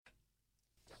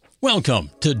Welcome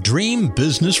to Dream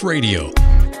Business Radio,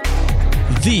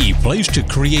 the place to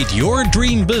create your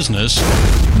dream business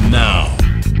now.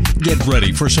 Get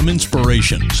ready for some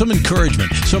inspiration, some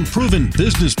encouragement, some proven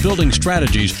business building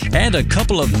strategies, and a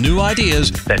couple of new ideas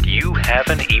that you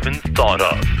haven't even thought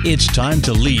of. It's time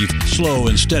to leave slow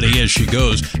and steady as she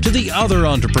goes to the other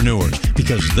entrepreneurs,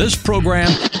 because this program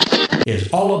is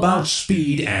all about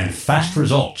speed and fast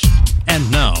results. And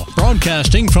now,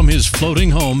 broadcasting from his floating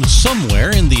home somewhere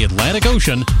in the Atlantic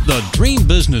Ocean, the Dream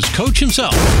Business Coach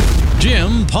himself,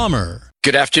 Jim Palmer.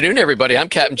 Good afternoon, everybody. I'm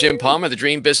Captain Jim Palmer, the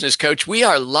Dream Business Coach. We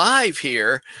are live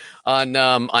here on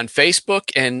Facebook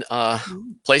and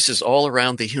places all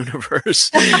around the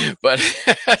universe. but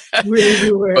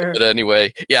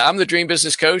anyway, yeah, I'm the Dream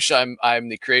Business Coach. I'm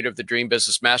the creator of the Dream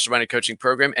Business Mastermind and Coaching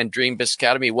Program and Dream Business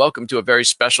Academy. Welcome to a very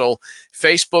special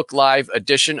Facebook Live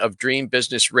edition of Dream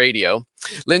Business Radio.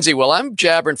 Lyndsay, while I'm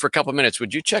jabbering for a couple minutes,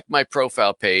 would you check my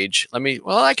profile page?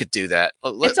 I could do that.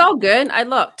 It's all good. I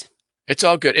looked. It's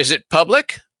all good. Is it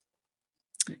public?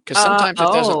 Because sometimes it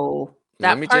doesn't.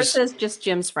 That part says just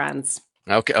Jim's friends.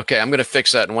 Okay. I'm going to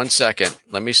fix that in 1 second.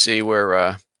 Let me see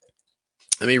where.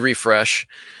 Let me refresh.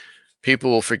 People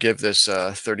will forgive this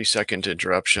 30-second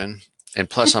interruption. And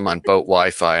plus, I'm on boat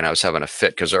Wi-Fi, and I was having a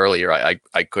fit because earlier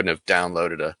I couldn't have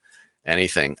downloaded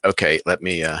anything. Okay, let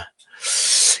me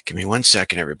give me 1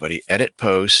 second, everybody. Edit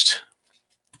post.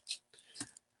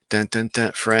 Dun, dun,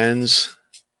 dun, friends.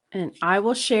 And I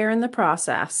will share in the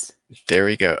process. There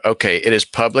we go. Okay, it is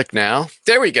public now.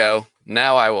 There we go.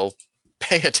 Now I will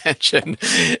pay attention.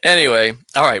 Anyway,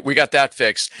 all right, we got that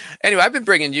fixed. Anyway, I've been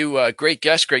bringing you great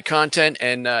guests, great content,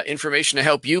 and information to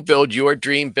help you build your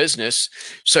dream business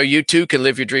so you too can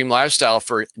live your dream lifestyle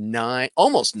for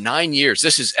almost 9 years.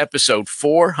 This is episode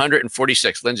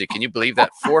 446. Lyndsay, can you believe that?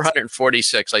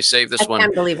 446. I saved this one. I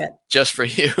can't believe it. Just for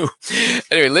you.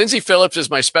 Anyway, Lyndsay Phillips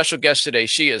is my special guest today.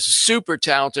 She is a super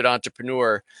talented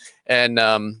entrepreneur and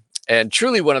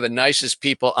truly one of the nicest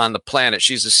people on the planet.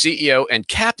 She's a CEO and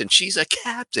captain. She's a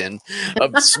captain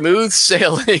of Smooth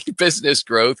Sailing Business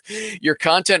Growth, your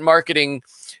content marketing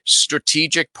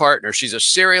strategic partner. She's a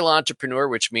serial entrepreneur,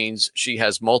 which means she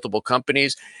has multiple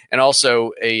companies, and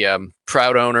also a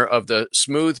proud owner of the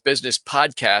Smooth Business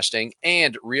Podcasting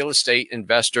and Real Estate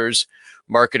Investors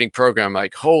Marketing Program.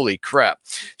 Like, holy crap.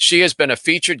 She has been a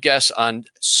featured guest on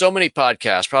so many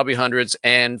podcasts, probably hundreds.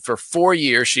 And for 4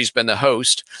 years, she's been the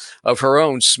host of her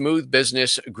own Smooth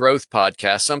Business Growth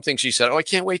podcast. Something she said, I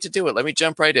can't wait to do it. Let me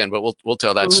jump right in. But we'll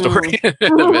tell that story in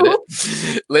a minute.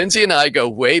 Lyndsay and I go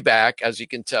way back. As you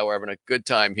can tell, we're having a good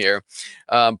time here.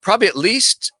 Probably at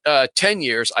least 10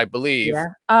 years, I believe.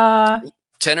 Yeah.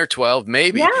 10 or 12,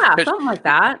 maybe. Yeah, something like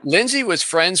that. Lyndsay was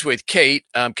friends with Kate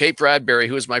Bradbury,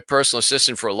 who was my personal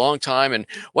assistant for a long time. And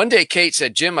one day Kate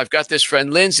said, Jim, I've got this friend,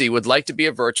 Lyndsay, would like to be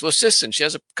a virtual assistant. She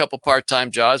has a couple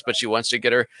part-time jobs, but she wants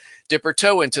to dip her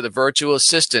toe into the virtual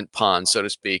assistant pond, so to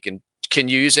speak. And can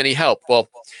you use any help? Well,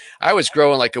 I was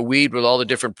growing like a weed with all the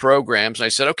different programs. And I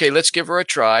said, okay, let's give her a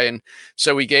try. And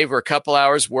so we gave her a couple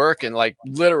hours work. And like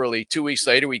literally 2 weeks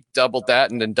later, we doubled that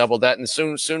and then doubled that. And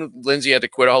soon Lyndsay had to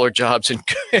quit all her jobs and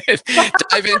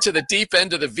dive into the deep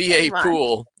end of the VA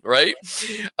pool, right?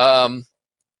 And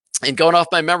going off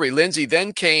my memory, Lyndsay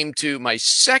then came to my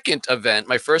second event.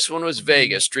 My first one was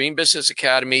Vegas, Dream Business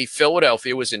Academy,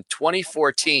 Philadelphia. It was in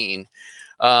 2014.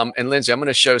 And Lyndsay, I'm going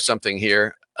to show something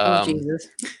here. Jesus.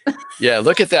 Yeah,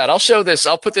 look at that. I'll show this.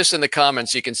 I'll put this in the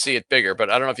comments so you can see it bigger,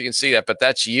 but I don't know if you can see that, but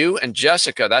that's you and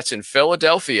Jessica. That's in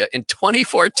Philadelphia in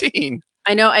 2014.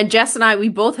 I know. And Jess and I, we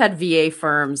both had VA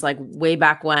firms like way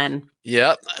back when.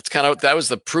 Yeah, that was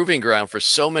the proving ground for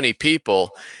so many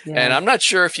people. Yeah. And I'm not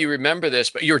sure if you remember this,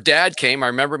 but your dad came. I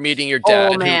remember meeting your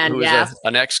dad, who was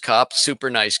an ex-cop, super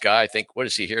nice guy. I think, what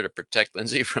is he here to protect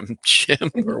Lyndsay from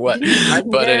Jim or what?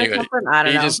 But anyway, I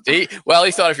don't know.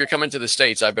 He thought if you're coming to the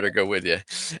States, I better go with you.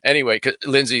 Anyway, 'cause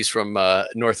Lyndsay's from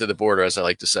north of the border, as I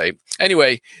like to say.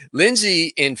 Anyway,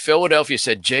 Lyndsay in Philadelphia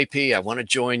said, JP, I want to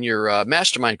join your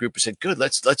mastermind group. I said, good,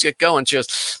 let's get going. She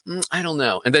goes, I don't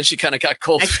know. And then she kind of got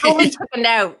cold feet. Chickened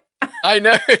out. I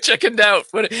know, chickened out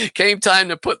when it came time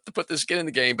to put the skin in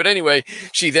the game. But anyway,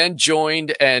 she then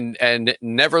joined and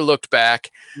never looked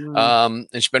back. And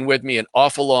she's been with me an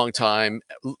awful long time.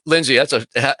 Lyndsay, that's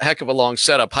a heck of a long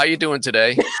setup. How you doing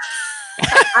today?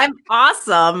 I'm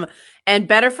awesome and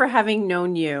better for having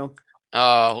known you.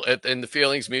 Oh, and the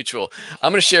feeling's mutual.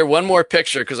 I'm going to share one more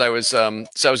picture because I was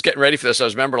getting ready for this. I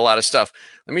was remembering a lot of stuff.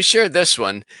 Let me share this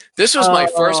one. This was my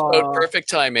first boat, perfect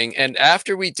timing. And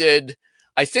after we did,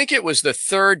 I think it was the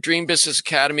third Dream Business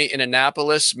Academy in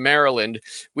Annapolis, Maryland,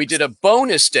 we did a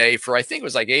bonus day for, I think it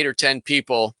was like 8 or 10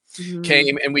 people.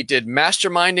 came and we did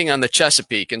masterminding on the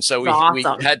Chesapeake. And so we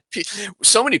had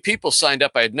so many people signed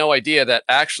up. I had no idea that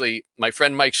actually my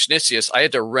friend Mike Schnitzius, I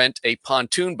had to rent a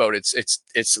pontoon boat.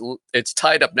 It's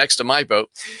tied up next to my boat.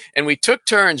 And we took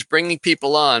turns bringing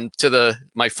people on to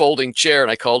my folding chair.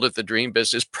 And I called it the Dream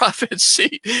Business Profit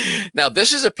Seat. Now,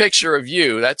 this is a picture of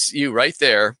you. That's you right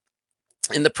there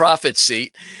in the profit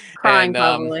seat. Crying,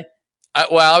 probably.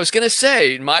 I was going to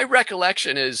say, my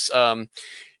recollection is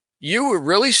you were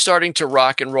really starting to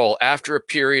rock and roll after a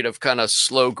period of kind of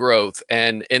slow growth.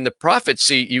 And in the profit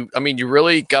seat, you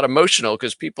really got emotional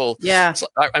because people,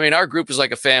 our group is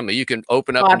like a family. You can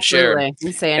open up and share.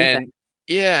 You say anything.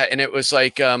 And it was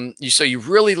like, so you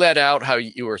really let out how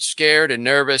you were scared and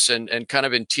nervous and kind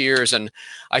of in tears. And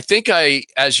I think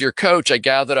as your coach, I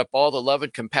gathered up all the love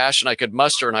and compassion I could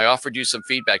muster and I offered you some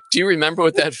feedback. Do you remember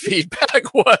what that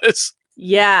feedback was?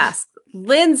 Yes.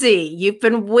 Lyndsay, you've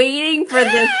been waiting for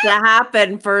this to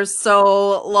happen for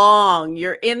so long.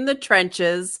 You're in the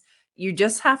trenches. You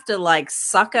just have to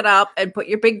suck it up and put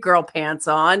your big girl pants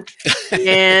on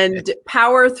and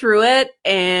power through it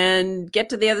and get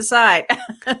to the other side.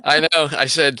 I know. I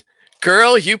said,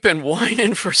 girl, you've been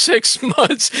whining for 6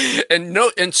 months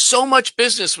and so much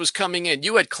business was coming in.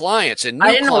 You had clients and new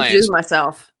clients. I didn't know what to do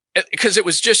myself. Because it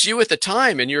was just you at the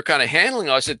time and you're kind of handling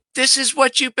it. I said, this is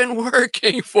what you've been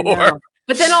working for. No.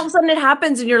 But then all of a sudden it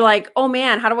happens and you're like, oh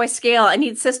man, how do I scale? I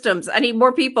need systems. I need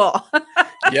more people.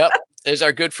 Yep. There's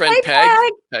our good friend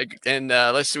Peg. And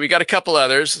let's see, we got a couple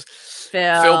others. Phil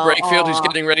Brakefield, who's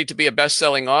getting ready to be a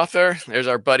best-selling author. There's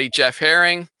our buddy Jeff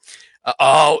Herring.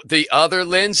 The other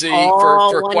Lyndsay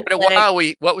for quite a while.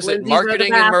 What was it?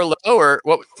 Marketing in Merlot or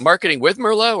what? Marketing with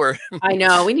Merlot or? I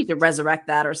know. We need to resurrect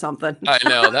that or something. I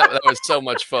know that was so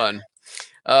much fun.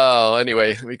 Oh,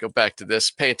 anyway, let me go back to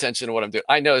this. Pay attention to what I'm doing.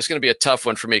 I know it's going to be a tough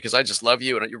one for me because I just love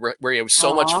you and we have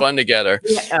so much fun together.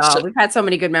 Yeah, we've had so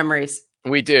many good memories.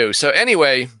 We do. So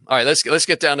anyway, all right, let's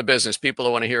get down to business. People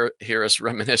don't want to hear us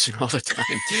reminiscing all the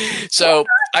time. So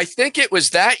I think it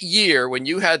was that year when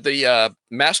you had the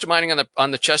masterminding on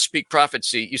the Chesapeake Profit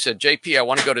Seat. You said, JP, I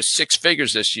want to go to 6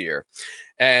 figures this year.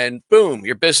 And boom,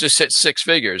 your business hit 6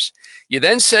 figures. You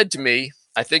then said to me,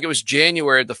 I think it was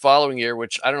January of the following year,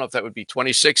 which I don't know if that would be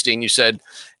 2016. You said,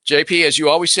 JP, as you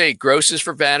always say, gross is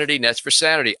for vanity, net's for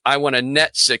sanity. I want to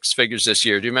net 6 figures this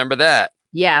year. Do you remember that?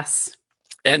 Yes.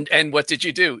 And what did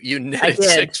you do? You netted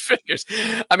 6 figures.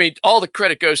 I mean, all the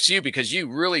credit goes to you because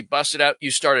you really busted out.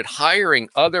 You started hiring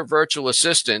other virtual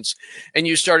assistants and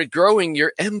you started growing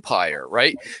your empire,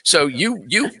 right? So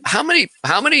how many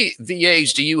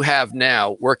VAs do you have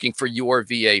now working for your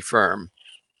VA firm?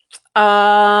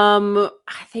 I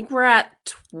think we're at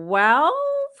 12.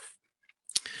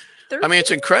 13? I mean,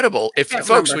 it's incredible.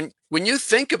 Folks, when you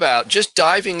think about just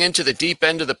diving into the deep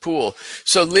end of the pool.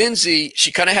 So Lyndsay,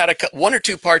 she kind of had 1 or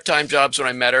 2 part-time jobs when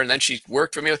I met her, and then she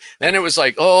worked for me. Then it was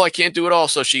like, oh, I can't do it all.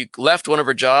 So she left one of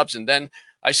her jobs, and then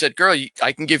I said, girl,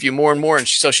 I can give you more and more. And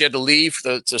so she had to leave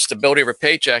the stability of her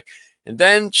paycheck. And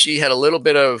then she had a little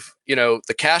bit of,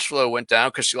 the cash flow went down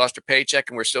because she lost her paycheck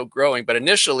and we're still growing. But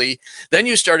initially, then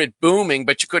you started booming,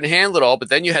 but you couldn't handle it all. But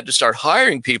then you had to start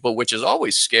hiring people, which is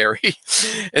always scary.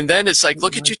 And then it's like,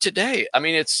 look at you today. I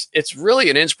mean, it's really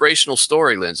an inspirational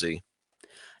story, Lyndsay.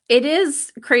 It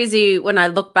is crazy when I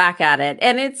look back at it.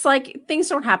 And it's like things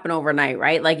don't happen overnight,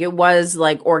 right? Like it was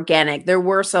like organic. There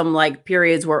were some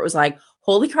periods where it was like,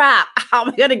 holy crap, how am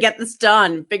I going to get this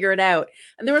done? Figure it out.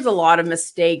 And there was a lot of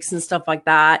mistakes and stuff like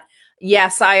that.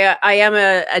 Yes, I am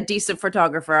a decent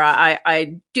photographer.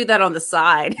 I do that on the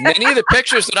side. Many of the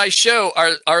pictures that I show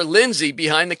are Lyndsay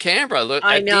behind the camera. Look,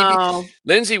 I know.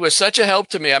 Lyndsay was such a help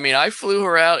to me. I mean, I flew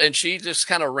her out and she just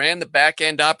kind of ran the back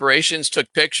end operations,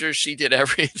 took pictures. She did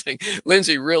everything.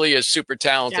 Lyndsay really is super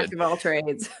talented. Jack of all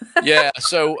trades. Yeah.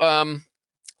 So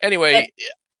anyway,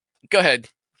 go ahead.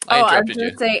 I was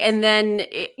going to say, and then,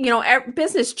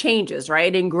 business changes,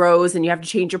 right? And grows and you have to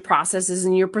change your processes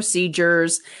and your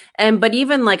procedures. But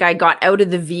even I got out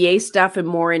of the VA stuff and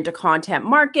more into content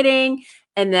marketing.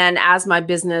 And then as my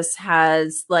business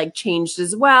has changed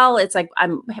as well, it's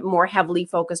I'm more heavily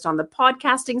focused on the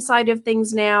podcasting side of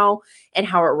things now and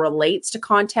how it relates to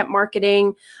content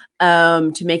marketing.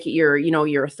 To make it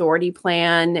your authority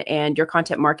plan and your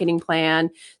content marketing plan.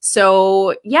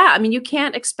 So yeah, I mean, you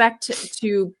can't expect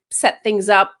to set things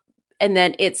up and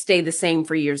then it stay the same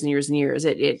for years and years and years.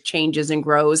 It changes and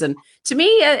grows. And to me,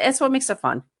 it's what makes it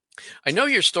fun. I know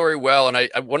your story well. And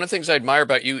one of the things I admire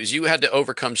about you is you had to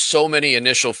overcome so many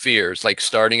initial fears, like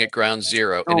starting at ground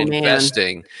zero and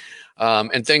investing.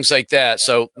 And things like that.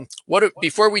 So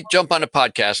before we jump onto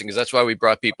podcasting, because that's why we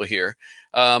brought people here,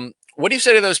 what do you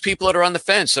say to those people that are on the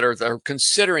fence that are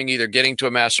considering either getting to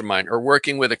a mastermind or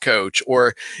working with a coach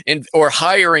or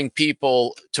hiring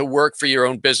people to work for your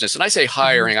own business? And I say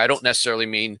hiring, I don't necessarily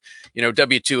mean,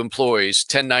 W-2 employees,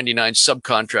 1099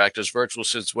 subcontractors, virtual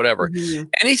assistants, whatever.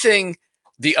 Anything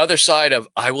the other side of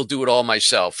I will do it all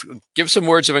myself. Give some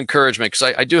words of encouragement,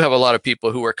 because I do have a lot of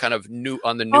people who are kind of new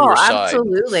on the newer side.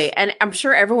 Absolutely. And I'm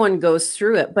sure everyone goes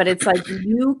through it, but it's like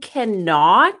you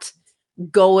cannot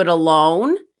go it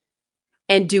alone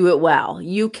and do it well.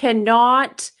 You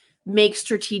cannot make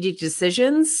strategic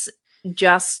decisions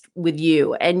just with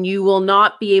you, and you will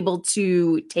not be able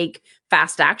to take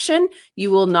fast action.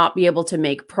 You will not be able to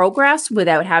make progress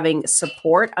without having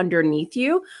support underneath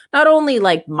you, not only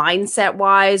like mindset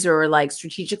wise or like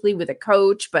strategically with a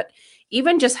coach, but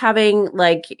even just having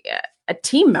like a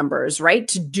team members, right,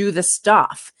 to do the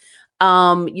stuff.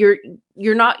 You're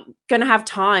not going to have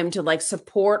time to like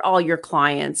support all your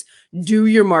clients, do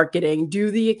your marketing,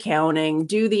 do the accounting,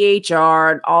 do the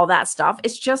HR, all that stuff.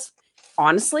 It's just,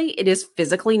 honestly, it is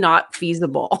physically not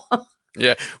feasible.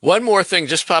 Yeah. One more thing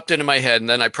just popped into my head, and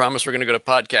then I promise we're going to go to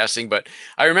podcasting. But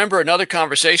I remember another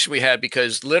conversation we had,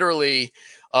 because literally,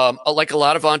 like a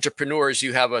lot of entrepreneurs,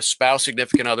 you have a spouse,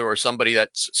 significant other, or somebody that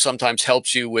sometimes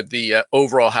helps you with the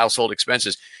overall household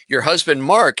expenses. Your husband,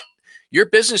 Mark, your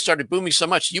business started booming so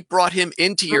much, you brought him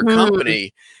into your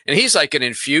company, and he's like an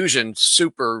infusion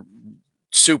super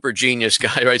genius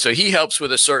guy, right? So he helps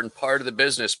with a certain part of the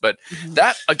business. But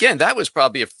that, again, that was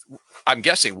probably I'm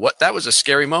guessing that was a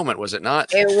scary moment, was it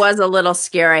not? It was a little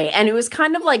scary, and it was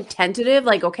kind of like tentative,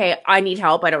 like, okay, I need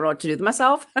help. I don't know what to do with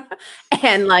myself.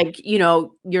 And like,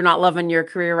 you're not loving your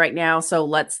career right now. So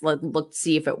let's look,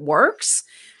 see if it works.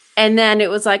 And then it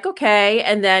was like, okay.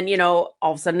 And then, all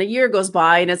of a sudden a year goes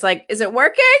by and it's like, is it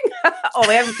working? Oh,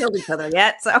 we haven't killed each other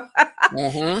yet. So,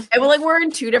 and we're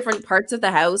in two different parts of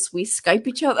the house. We Skype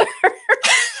each other.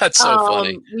 That's so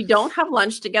funny. We don't have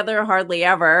lunch together hardly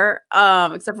ever,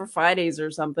 except for Fridays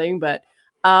or something. But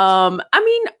I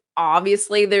mean,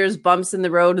 obviously there's bumps in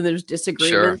the road and there's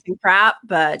disagreements and crap,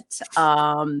 but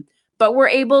we're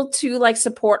able to like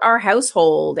support our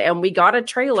household, and we got a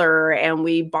trailer and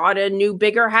we bought a new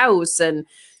bigger house. And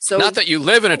so, not that you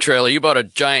live in a trailer, you bought a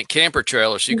giant camper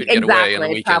trailer so you could get away on the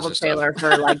weekends. Travel trailer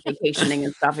for like vacationing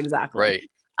and stuff. Exactly. Right.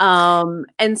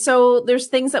 And so there's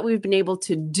things that we've been able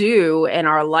to do in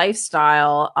our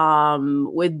lifestyle,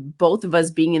 with both of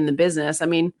us being in the business. I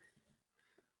mean,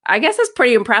 I guess that's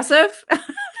pretty impressive.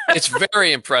 It's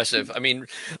very impressive. I mean,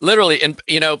 literally, and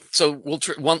so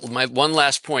my one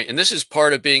last point, and this is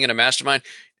part of being in a mastermind,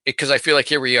 because I feel like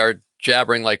here we are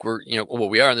jabbering like we're,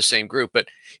 we are in the same group, but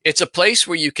it's a place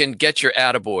where you can get your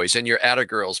attaboys and your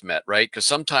attagirls met, right? Because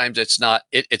sometimes it's not,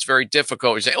 it's very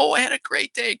difficult. You say, oh, I had a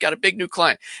great day, got a big new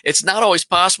client. It's not always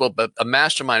possible, but a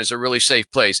mastermind is a really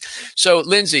safe place. So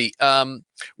Lyndsay,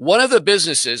 one of the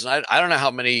businesses, and I don't know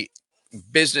how many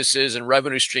businesses and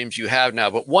revenue streams you have now,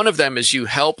 but one of them is you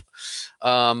help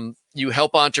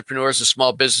entrepreneurs and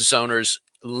small business owners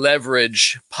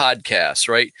leverage podcasts,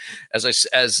 right? As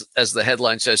the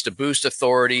headline says, to boost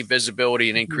authority, visibility,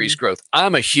 and increase growth.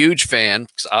 I'm a huge fan.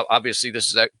 Obviously, this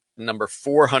is at number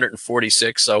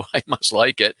 446, so I must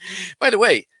like it. By the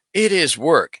way, it is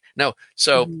work. Now,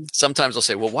 so sometimes I'll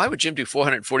say, well, why would Jim do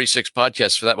 446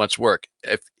 podcasts for that much work?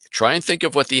 Try and think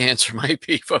of what the answer might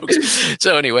be, folks.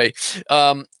 So anyway,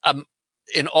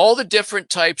 in all the different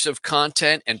types of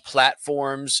content and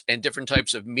platforms and different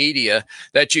types of media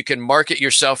that you can market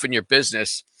yourself and your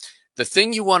business, the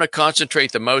thing you want to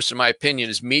concentrate the most, in my opinion,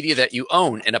 is media that you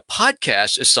own. And a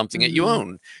podcast is something that you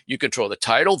own. You control the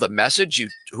title, the message,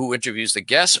 who interviews the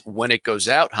guests, when it goes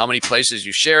out, how many places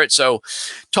you share it. So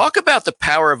talk about the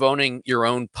power of owning your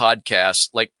own podcast.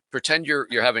 Like, pretend you're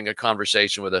having a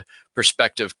conversation with a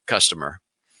prospective customer.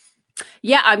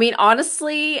 Yeah, I mean,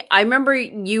 honestly, I remember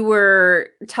you were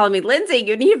telling me, Lyndsay,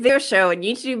 you need a video show and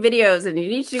you need to do videos and you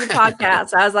need to do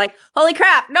podcasts. I was like, holy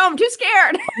crap, no, I'm too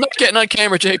scared. I'm not getting on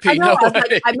camera,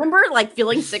 JP. I remember like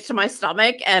feeling sick to my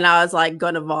stomach and I was like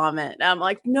going to vomit. And I'm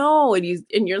like, no. And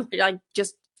you're like,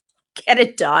 just get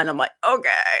it done. I'm like, okay.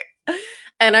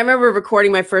 And I remember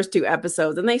recording my first 2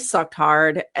 episodes and they sucked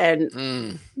hard,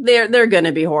 and they're going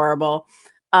to be horrible.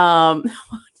 You on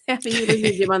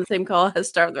the same call as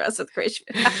start the rest of the creation.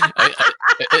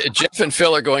 Jeff and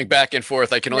Phil are going back and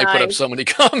forth. I can only put up so many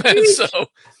comments. So,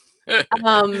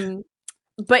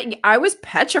 but I was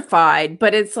petrified.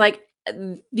 But it's like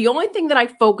the only thing that I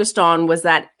focused on was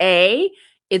that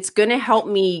it's going to help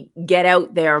me get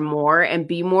out there more and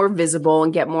be more visible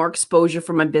and get more exposure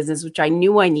for my business, which I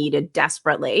knew I needed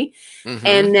desperately. Mm-hmm.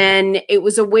 And then it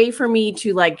was a way for me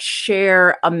to like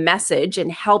share a message and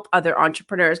help other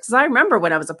entrepreneurs. Because I remember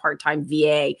when I was a part-time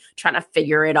VA trying to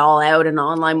figure it all out and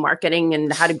online marketing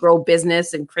and how to grow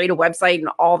business and create a website and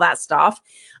all that stuff.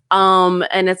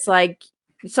 And it's like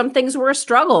some things were a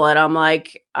struggle. And I'm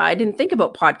like, I didn't think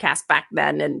about podcasts back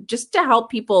then. And just to help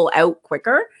people out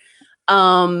quicker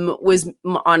was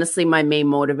honestly my main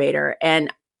motivator.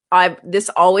 And this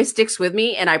always sticks with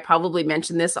me. And I probably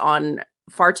mentioned this on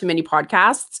far too many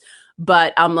podcasts,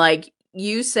 but I'm like,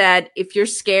 you said, if you're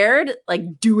scared,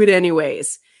 like do it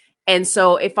anyways. And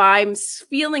so if I'm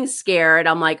feeling scared,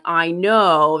 I'm like, I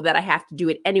know that I have to do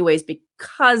it anyways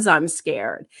because I'm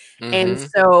scared.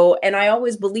 Mm-hmm. And I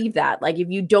always believe that, like, if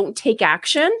you don't take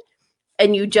action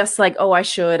and you just like, oh, I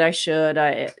should,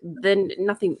 then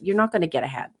nothing, you're not going to get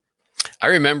ahead. I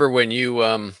remember when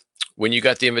you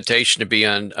got the invitation to be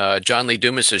on John Lee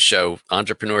Dumas's show,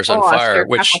 Entrepreneurs on Fire,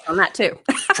 which on that too.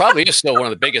 probably is still one of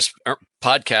the biggest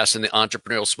podcasts in the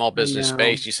entrepreneurial small business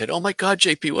space. You said, "Oh my God,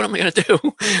 JP, what am I going to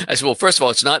do?" I said, "Well, first of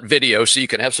all, it's not video, so you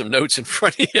can have some notes in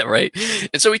front of you, right?"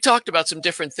 And so we talked about some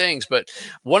different things. But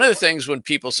one of the things when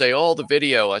people say, "Oh, the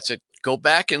video," I said, go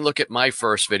back and look at my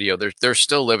first video. They're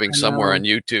still living somewhere on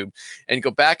YouTube, and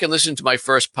go back and listen to my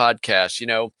first podcast. You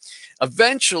know,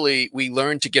 eventually we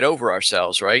learn to get over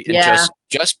ourselves, right? And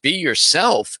just be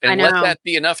yourself and let that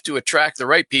be enough to attract the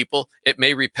right people. It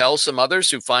may repel some others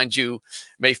who find you,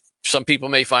 some people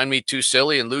may find me too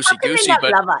silly and loosey-goosey,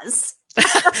 but love us.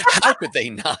 how could they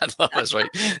not love us, right?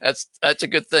 That's a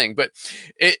good thing. But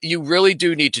you really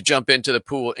do need to jump into the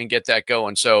pool and get that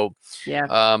going. So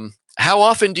how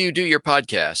often do you do your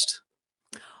podcast?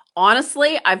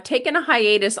 Honestly, I've taken a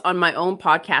hiatus on my own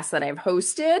podcast that I've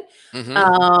hosted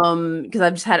because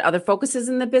I've just had other focuses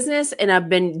in the business and I've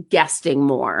been guesting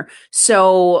more.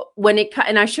 So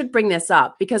and I should bring this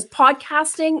up because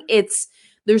podcasting,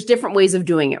 there's different ways of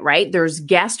doing it, right? There's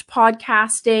guest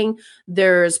podcasting.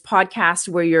 There's podcasts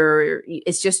where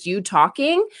it's just you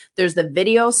talking. There's the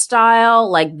video style,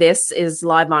 like this is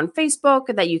live on Facebook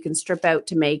that you can strip out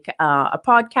to make a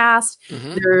podcast.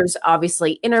 There's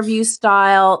obviously interview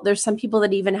style. There's some people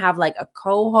that even have like a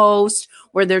co-host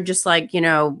where they're just like,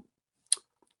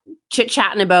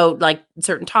 chit-chatting about like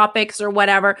certain topics or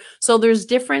whatever. So there's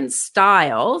different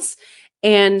styles.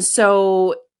 And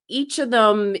so each of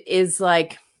them is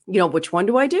like, which one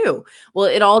do I do? Well,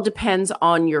 it all depends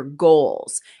on your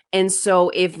goals. And so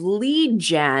if lead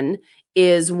gen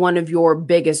is one of your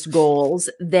biggest goals,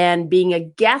 then being a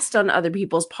guest on other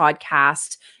people's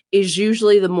podcasts is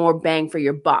usually the more bang for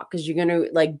your buck because you're going to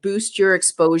like boost your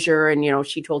exposure. And,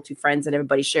 she told two friends and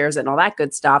everybody shares it and all that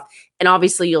good stuff. And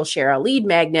obviously you'll share a lead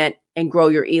magnet and grow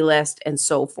your e-list and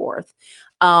so forth.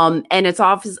 And it's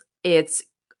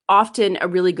often a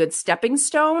really good stepping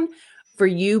stone for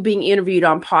you being interviewed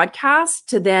on podcasts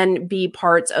to then be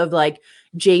parts of like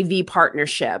JV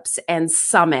partnerships and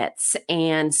summits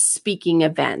and speaking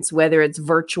events, whether it's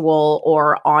virtual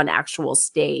or on actual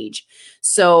stage.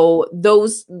 So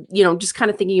those, just kind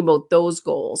of thinking about those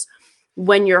goals.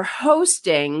 When you're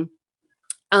hosting,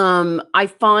 I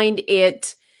find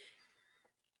it's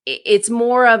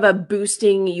more of a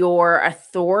boosting your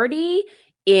authority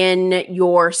in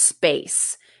your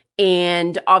space.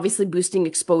 And obviously boosting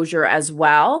exposure as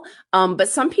well. But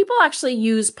some people actually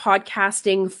use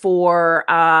podcasting for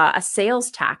a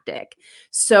sales tactic.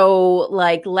 So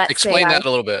like, let's explain that a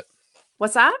little bit.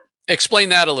 What's that? Explain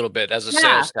that a little bit as a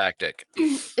sales tactic.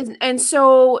 And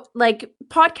so like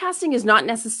podcasting is not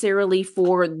necessarily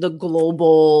for the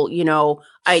global,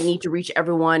 I need to reach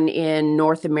everyone in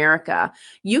North America.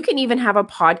 You can even have a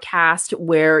podcast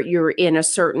where you're in a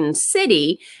certain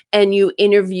city and you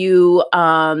interview,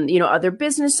 other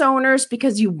business owners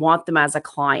because you want them as a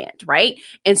client, right?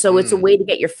 And so it's a way to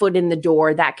get your foot in the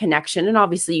door, that connection. And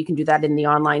obviously you can do that in the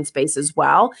online space as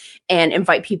well and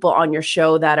invite people on your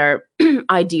show that are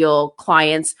ideal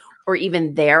clients or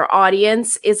even their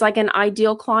audience is like an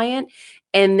ideal client.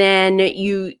 And then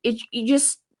you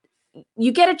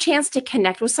get a chance to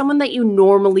connect with someone that you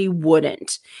normally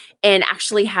wouldn't and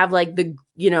actually have like the,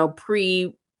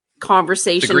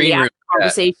 pre-conversation,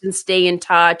 conversation, stay in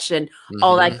touch and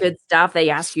all that good stuff. They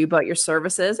ask you about your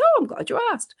services. Oh, I'm glad you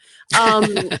asked.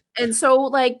 And so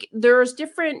like there's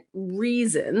different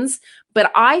reasons, but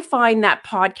I find that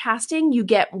podcasting, you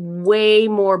get way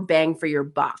more bang for your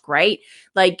buck, right?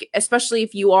 Like, especially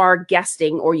if you are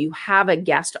guesting or you have a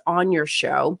guest on your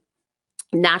show.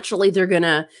 naturally they're going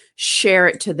to share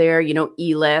it to their,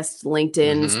 e-list,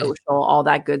 LinkedIn, social, all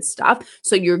that good stuff.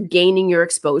 So you're gaining your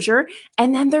exposure.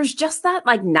 And then there's just that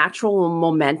like natural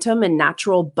momentum and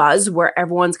natural buzz where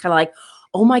everyone's kind of like,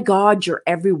 oh my God, you're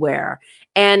everywhere.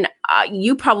 And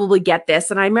you probably get this.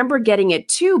 And I remember getting it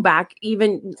too back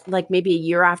even like maybe a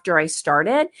year after I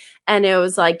started. And it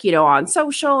was like, on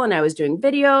social, and I was doing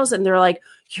videos, and they're like,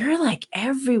 you're like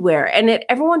everywhere. And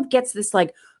everyone gets this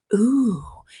like, ooh.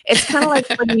 It's kind of like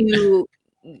when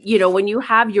when you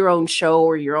have your own show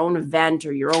or your own event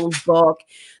or your own book,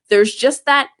 there's just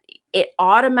that it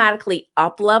automatically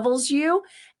up levels you.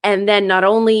 And then not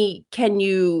only can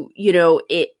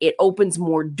it opens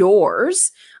more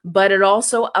doors, but it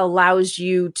also allows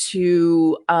you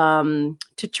to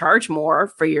charge more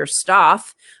for your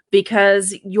stuff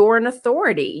because you're an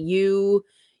authority.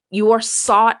 You are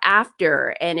sought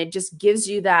after, and it just gives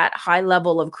you that high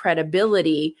level of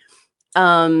credibility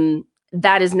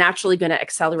that is naturally going to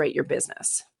accelerate your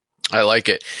business. I like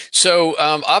it. So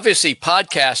obviously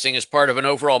podcasting is part of an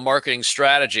overall marketing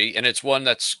strategy, and it's one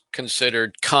that's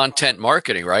considered content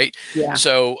marketing, right? Yeah.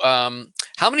 So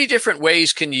how many different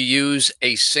ways can you use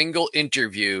a single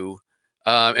interview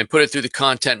and put it through the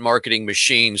content marketing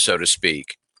machine, so to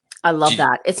speak? I love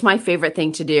that. It's my favorite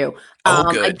thing to do.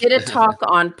 Good. I did a talk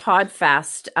on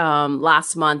PodFest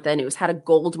last month, and it was how to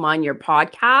gold mine your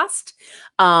podcast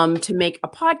to make a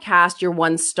podcast your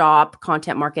one-stop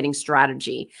content marketing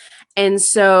strategy. And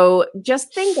so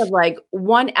just think of like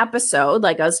one episode,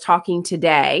 like us talking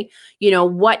today,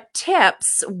 what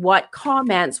tips, what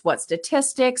comments, what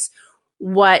statistics,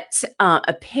 what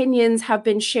opinions have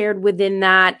been shared within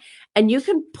that. And you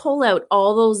can pull out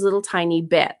all those little tiny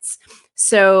bits.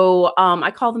 So I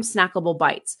call them snackable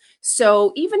bites.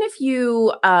 So even if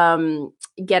you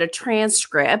get a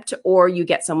transcript or you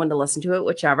get someone to listen to it,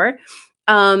 whichever,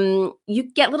 you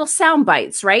get little sound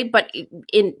bites, right? But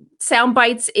in sound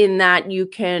bites in that you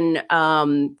can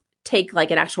take like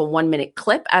an actual 1-minute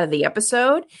clip out of the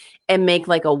episode and make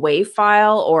like a WAV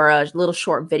file or a little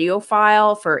short video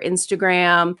file for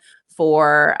Instagram,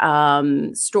 for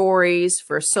stories,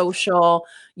 for social.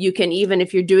 You can even,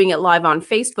 if you're doing it live on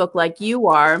Facebook like you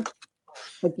are,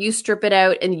 if you strip it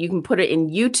out and you can put it in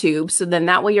YouTube, so then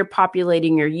that way you're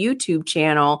populating your YouTube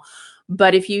channel.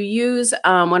 But if you use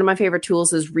one of my favorite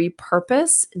tools is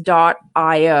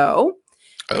repurpose.io.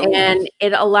 And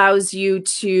it allows you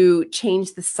to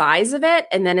change the size of it.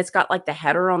 And then it's got like the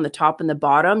header on the top and the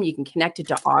bottom. You can connect it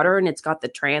to Otter, and it's got the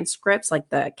transcripts, like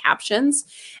the captions.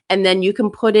 And then you can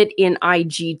put it in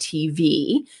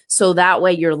IGTV. So that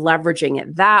way you're leveraging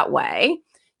it that way.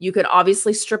 You could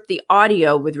obviously strip the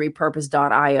audio with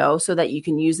repurpose.io so that you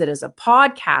can use it as a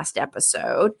podcast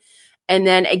episode. And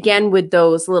then again, with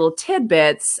those little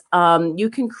tidbits, you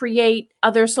can create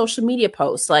other social media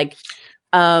posts like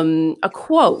a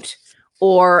quote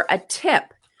or a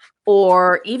tip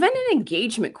or even an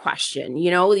engagement question.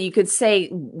 You could say,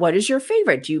 what is your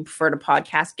favorite? Do you prefer to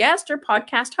podcast guest or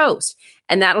podcast host?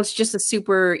 And that was just a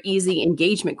super easy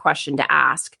engagement question to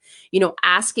ask,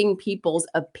 asking people's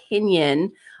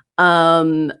opinion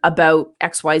about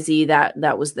XYZ,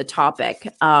 that was the topic.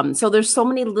 So there's so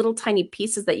many little tiny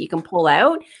pieces that you can pull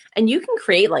out, and you can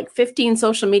create like 15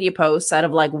 social media posts out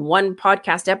of like one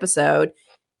podcast episode.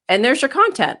 And there's your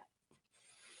content.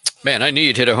 Man, I knew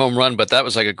you'd hit a home run, but that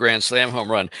was like a grand slam home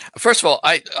run. First of all,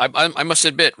 I must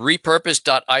admit,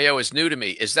 repurpose.io is new to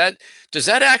me. Does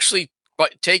that actually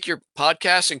take your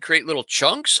podcast and create little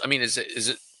chunks? I mean,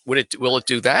 will it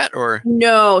do that or?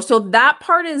 No, so that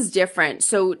part is different.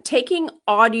 So taking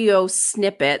audio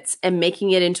snippets and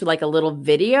making it into like a little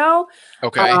video.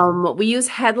 Okay. We use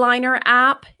Headliner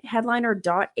app,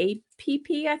 headliner.app, I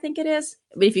think it is.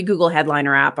 But if you Google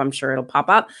Headliner app, I'm sure it'll pop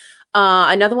up.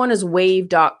 Another one is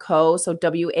wave.co. So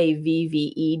wave.co.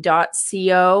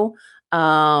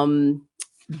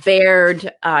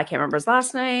 Baird, I can't remember his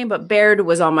last name, but Baird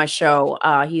was on my show.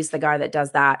 He's the guy that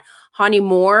does that. Hani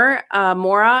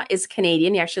Mora is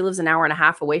Canadian. He actually lives an hour and a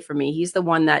half away from me. He's the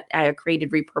one that created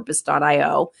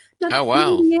repurpose.io. Oh,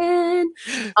 wow.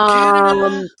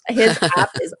 His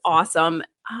app is awesome.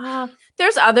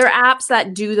 There's other apps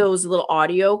that do those little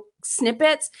audio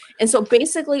snippets. And so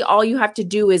basically all you have to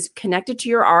do is connect it to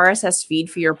your RSS feed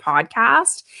for your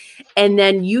podcast. And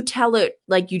then you tell it,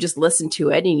 like you just listen to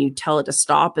it and you tell it to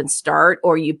stop and start,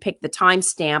 or you pick the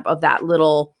timestamp of that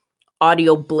little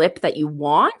audio blip that you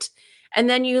want. And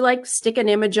then you like stick an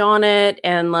image on it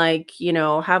and like,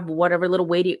 have whatever little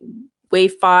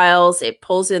WAV files. It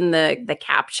pulls in the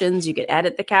captions. You can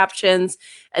edit the captions,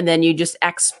 and then you just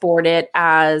export it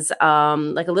as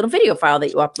like a little video file that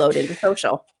you upload into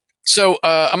social. So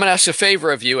I'm going to ask a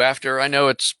favor of you after. I know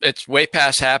it's way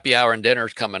past happy hour and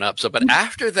dinner's coming up. So, but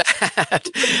after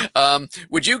that,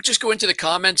 would you just go into the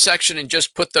comments section and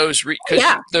just put those because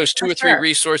Yeah, those two for or three sure.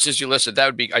 resources you listed? That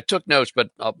would be. I took notes,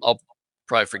 but I'll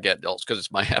probably forget because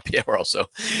it's my happy hour also.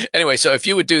 Anyway, so if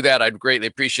you would do that, I'd greatly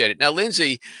appreciate it. Now,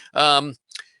 Lyndsay,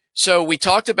 so we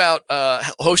talked about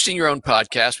hosting your own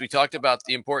podcast. We talked about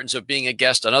the importance of being a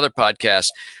guest on other podcasts.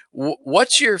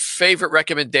 What's your favorite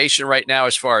recommendation right now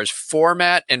as far as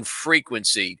format and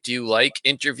frequency? Do you like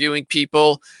interviewing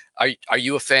people? Are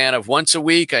you a fan of once a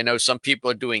week? I know some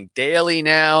people are doing daily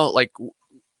now. Like,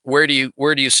 where do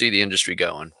you see the industry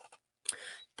going?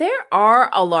 There are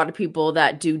a lot of people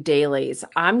that do dailies.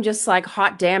 I'm just like,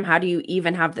 hot damn, how do you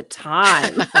even have the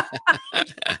time?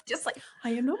 Just like,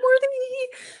 I am no more than me.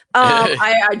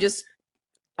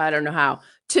 I don't know how.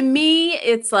 To me,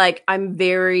 it's like I'm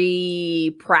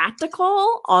very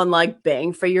practical on like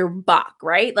bang for your buck,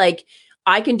 right? Like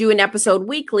I can do an episode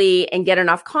weekly and get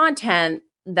enough content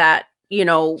that,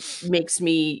 makes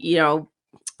me, on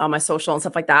my social and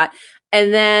stuff like that.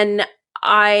 And then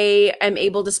I am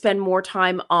able to spend more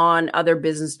time on other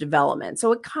business development.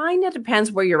 So it kind of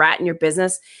depends where you're at in your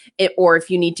business, or if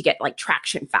you need to get like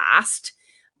traction fast.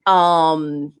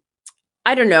 Um,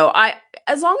 I don't know.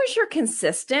 As long as you're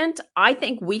consistent, I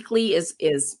think weekly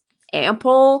is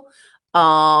ample.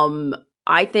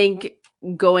 I think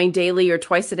going daily or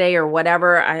twice a day or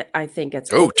whatever, I think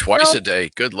it's Oh, twice overkill. a day.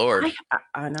 Good Lord.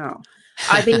 I know.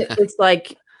 I think it's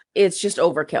like it's just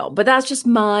overkill. But that's just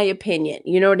my opinion.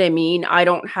 You know what I mean? I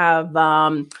don't have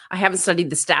I haven't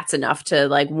studied the stats enough to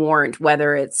like warrant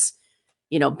whether it's,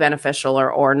 beneficial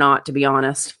or not, to be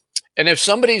honest. And if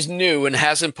somebody's new and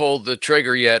hasn't pulled the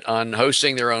trigger yet on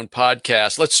hosting their own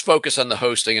podcast, let's focus on the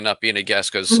hosting and not being a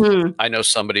guest because Mhm. I know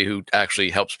somebody who actually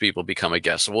helps people become a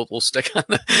guest. So we'll stick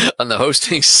on the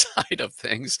hosting side of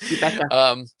things. You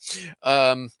betcha.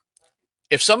 Um,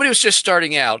 if somebody was just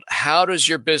starting out, how does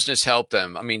your business help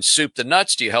them? I mean, soup to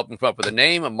nuts. Do you help them come up with a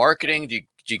name, a marketing? Do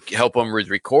you help them with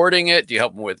recording it? Do you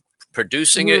help them with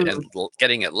producing it and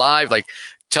getting it live? Like,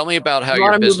 tell me about how A lot your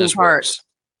of moving business parts. works.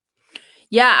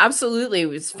 Yeah, absolutely.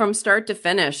 It's from start to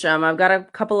finish. I've got a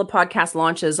couple of podcast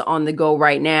launches on the go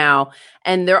right now,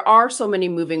 and there are so many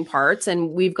moving parts.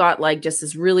 And we've got like just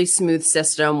this really smooth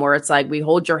system where it's like we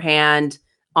hold your hand,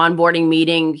 onboarding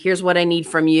meeting. Here's what I need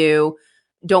from you.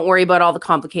 Don't worry about all the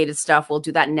complicated stuff. We'll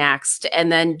do that next,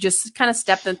 and then just kind of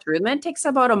step them through them. It takes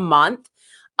about a month.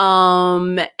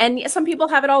 And some people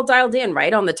have it all dialed in,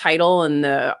 right, on the title and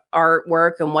the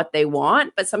artwork and what they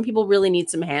want, but some people really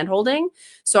need some hand holding.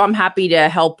 So I'm happy to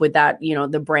help with that,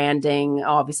 the branding.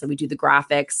 Obviously, we do the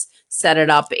graphics, set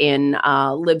it up in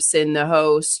Libsyn, the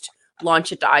host,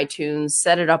 launch it to iTunes,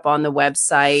 set it up on the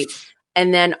website.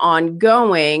 And then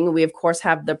ongoing, we of course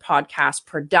have the podcast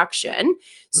production.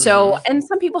 So, and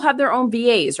some people have their own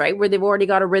VAs, right, where they've already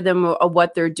got a rhythm of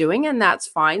what they're doing, and that's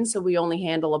fine. So we only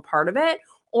handle a part of it,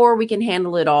 or we can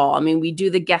handle it all. I mean, we do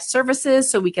the guest services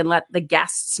so we can let the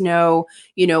guests know,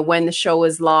 when the show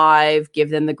is live, give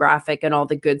them the graphic and all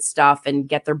the good stuff and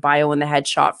get their bio and the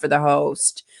headshot for the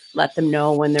host. Let them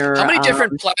know when they're How many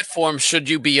different platforms should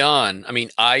you be on? I mean,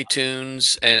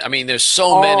 iTunes, and I mean, there's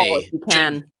so many. you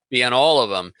can. Be on all of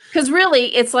them. Because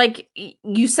really, it's like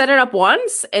you set it up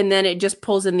once and then it just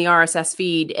pulls in the RSS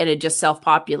feed and it just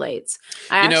self-populates.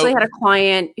 I actually had a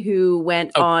client who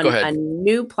went on a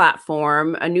new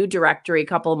platform, a new directory a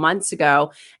couple of months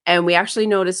ago, and we actually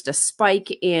noticed a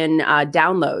spike in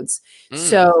downloads.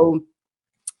 So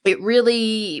it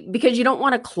really, because you don't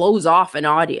want to close off an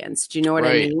audience. Do you know what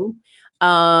I mean?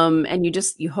 And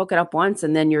you hook it up once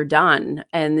and then you're done.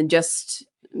 And then just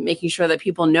making sure that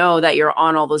people know that you're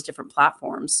on all those different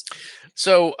platforms.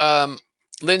 So,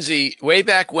 Lyndsay, way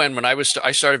back when I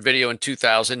started video in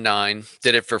 2009,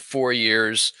 did it for 4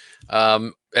 years,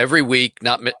 every week,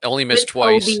 only missed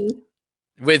twice.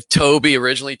 With Toby,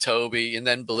 originally Toby, and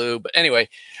then Blue. But anyway,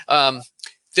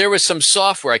 there was some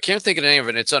software. I can't think of the name of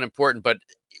it. It's unimportant, but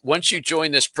once you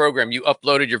joined this program, you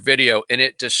uploaded your video and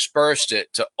it dispersed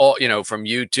it to all, from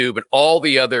YouTube and all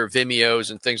the other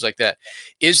Vimeos and things like that.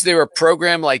 Is there a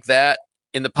program like that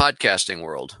in the podcasting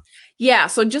world? Yeah.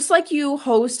 So just like you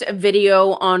host a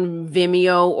video on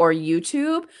Vimeo or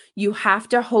YouTube, you have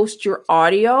to host your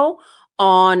audio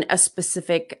on a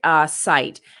specific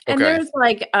site. And there's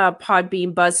like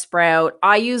Podbean, Buzzsprout.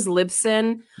 I use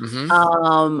Libsyn.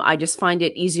 I just find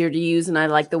it easier to use, and I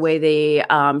like the way they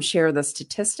share the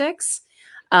statistics,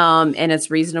 and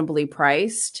it's reasonably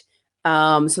priced.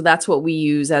 So that's what we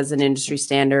use as an industry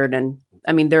standard. And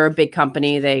I mean, they're a big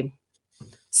company. They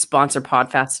sponsor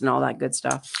podcasts and all that good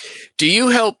stuff. Do you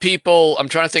help people? I'm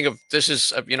trying to think of this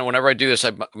is, whenever I do this,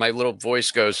 my little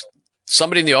voice goes,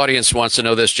 somebody in the audience wants to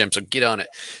know this, Jim, so get on it.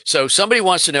 So somebody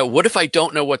wants to know, what if I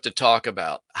don't know what to talk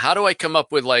about? How do I come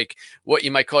up with like what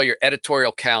you might call your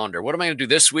editorial calendar? What am I going to do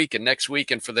this week and next week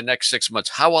and for the next 6 months?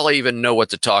 How will I even know what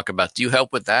to talk about? Do you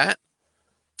help with that?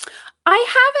 I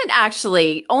haven't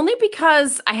actually, only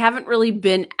because I haven't really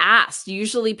been asked.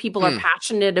 Usually people are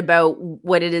passionate about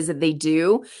what it is that they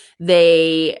do.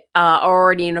 They are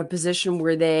already in a position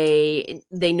where they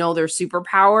know their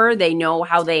superpower. They know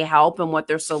how they help and what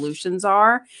their solutions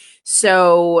are.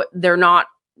 So they're not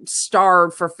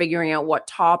starved for figuring out what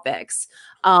topics.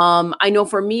 I know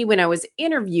for me, when I was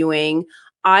interviewing,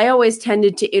 I always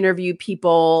tended to interview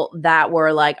people that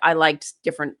were like, I liked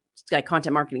different like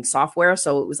content marketing software.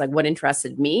 So it was like what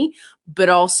interested me, but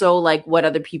also like what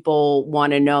other people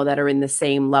want to know that are in the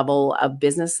same level of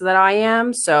business that I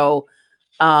am. So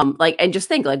and just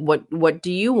think like, what do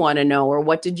you want to know? Or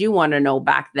what did you want to know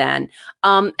back then?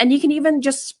 And you can even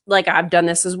just like, I've done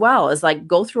this as well, is like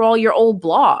go through all your old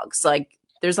blogs. Like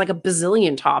there's like a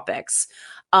bazillion topics.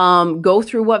 Go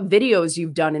through what videos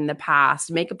you've done in the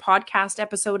past, make a podcast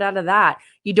episode out of that.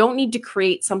 You don't need to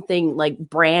create something like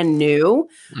brand new.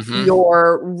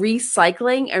 You're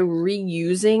recycling and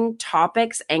reusing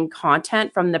topics and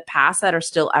content from the past that are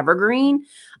still evergreen.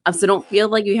 So don't feel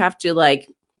like you have to like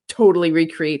totally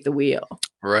recreate the wheel.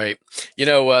 Right.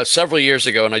 Several years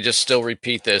ago, and I just still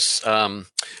repeat this,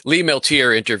 Lee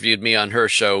Meltier interviewed me on her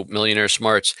show, Millionaire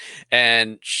Smarts,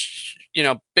 and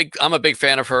I'm a big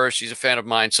fan of her. She's a fan of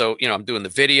mine. So, I'm doing the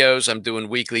videos, I'm doing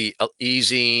weekly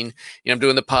e-zine, I'm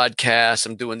doing the podcast,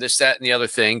 I'm doing this, that, and the other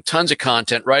thing, tons of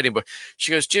content writing. But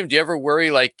she goes, Jim, do you ever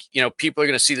worry like, people are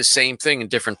going to see the same thing in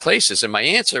different places? And my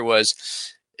answer was,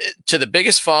 to the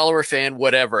biggest follower, fan,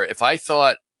 whatever, if I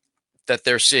thought that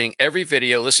they're seeing every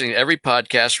video, listening to every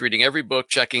podcast, reading every book,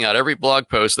 checking out every blog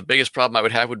post, the biggest problem I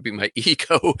would have would be my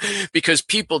ego, because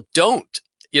people don't,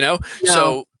 No.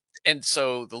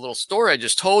 So the little story I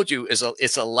just told you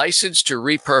it's a license to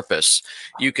repurpose.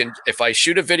 You can, if I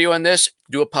shoot a video on this,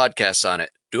 do a podcast on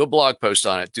it, do a blog post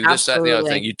on it, do this, that, and the other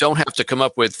thing. You don't have to come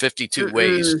up with 52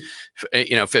 ways,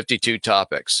 52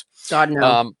 topics. God,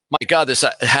 no. My God, this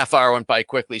half hour went by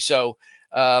quickly. So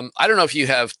I don't know if you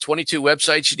have 22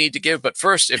 websites you need to give, but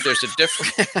first, if there's a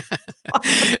different,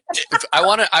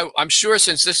 I'm sure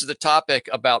since this is the topic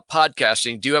about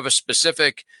podcasting, do you have a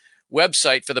specific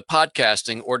website for the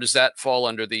podcasting, or does that fall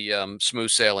under the Smooth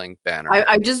Sailing banner?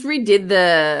 I just redid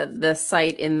the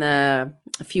site a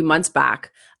few months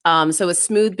back. So it's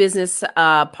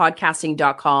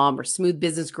smoothbusinesspodcasting.com or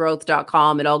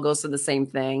smoothbusinessgrowth.com. It all goes to the same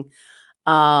thing.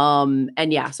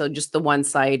 And yeah, so just the one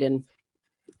site and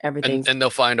everything. And they'll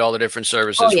find all the different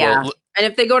services. Oh, yeah. And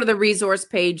if they go to the resource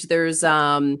page, there's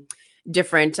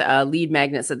different lead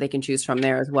magnets that they can choose from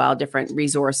there as well, different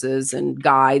resources and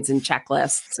guides and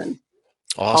checklists and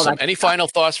awesome. Any final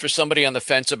thoughts for somebody on the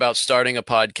fence about starting a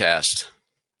podcast?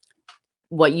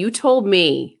 What you told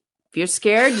me. If you're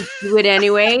scared, just do it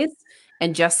anyways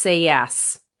and just say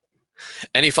yes.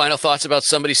 Any final thoughts about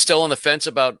somebody still on the fence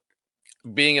about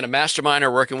being in a mastermind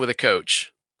or working with a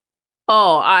coach?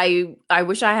 Oh, I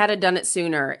wish I had done it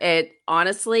sooner.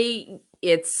 Honestly,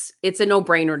 it's a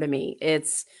no-brainer to me.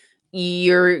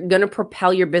 You're going to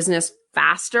propel your business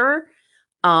faster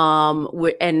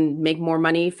and make more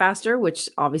money faster, which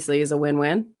obviously is a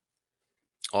win-win.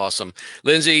 Awesome.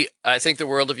 Lyndsay, I think the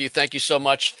world of you. Thank you so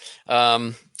much.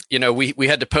 We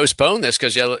had to postpone this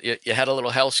because you had a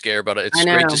little health scare, but it's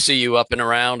great to see you up and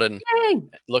around and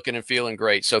looking and feeling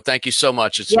great. So thank you so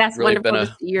much. It's really been to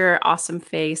see your awesome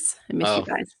face. I miss you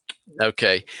guys.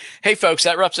 Okay. Hey, folks,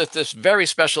 that wraps up this very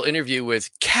special interview with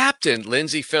Captain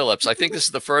Lyndsay Phillips. I think this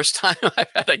is the first time I've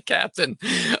had a captain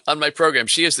on my program.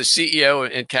 She is the CEO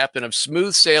and captain of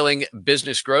Smooth Sailing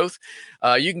Business Growth.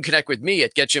 You can connect with me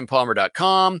at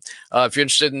getjimpalmer.com. If you're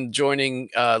interested in joining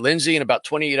Lyndsay and about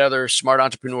 28 other smart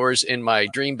entrepreneurs in my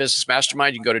Dream Business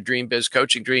Mastermind, you can go to Dream Biz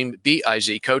Coaching,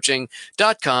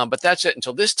 dreambizcoaching.com. But that's it.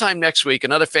 Until this time next week,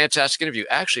 another fantastic interview.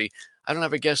 Actually, I don't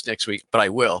have a guest next week, but I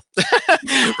will.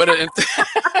 But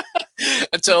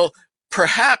until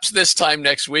perhaps this time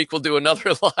next week, we'll do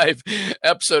another live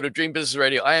episode of Dream Business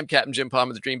Radio. I am Captain Jim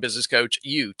Palmer, the Dream Business Coach.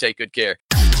 You take good care.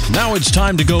 Now it's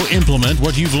time to go implement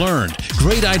what you've learned.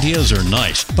 Great ideas are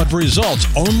nice, but results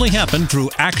only happen through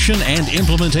action and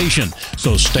implementation.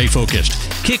 So stay focused.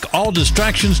 Kick all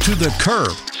distractions to the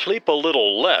curb. Sleep a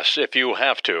little less if you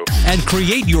have to. And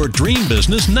create your dream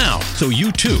business now so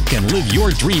you too can live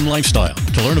your dream lifestyle.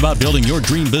 To learn about building your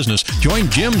dream business, join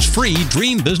Jim's free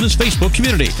Dream Business Facebook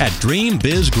community at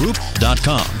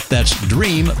dreambizgroup.com. That's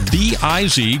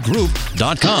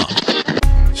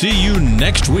dreambizgroup.com. See you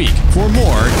next week for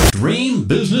more Dream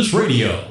Business Radio.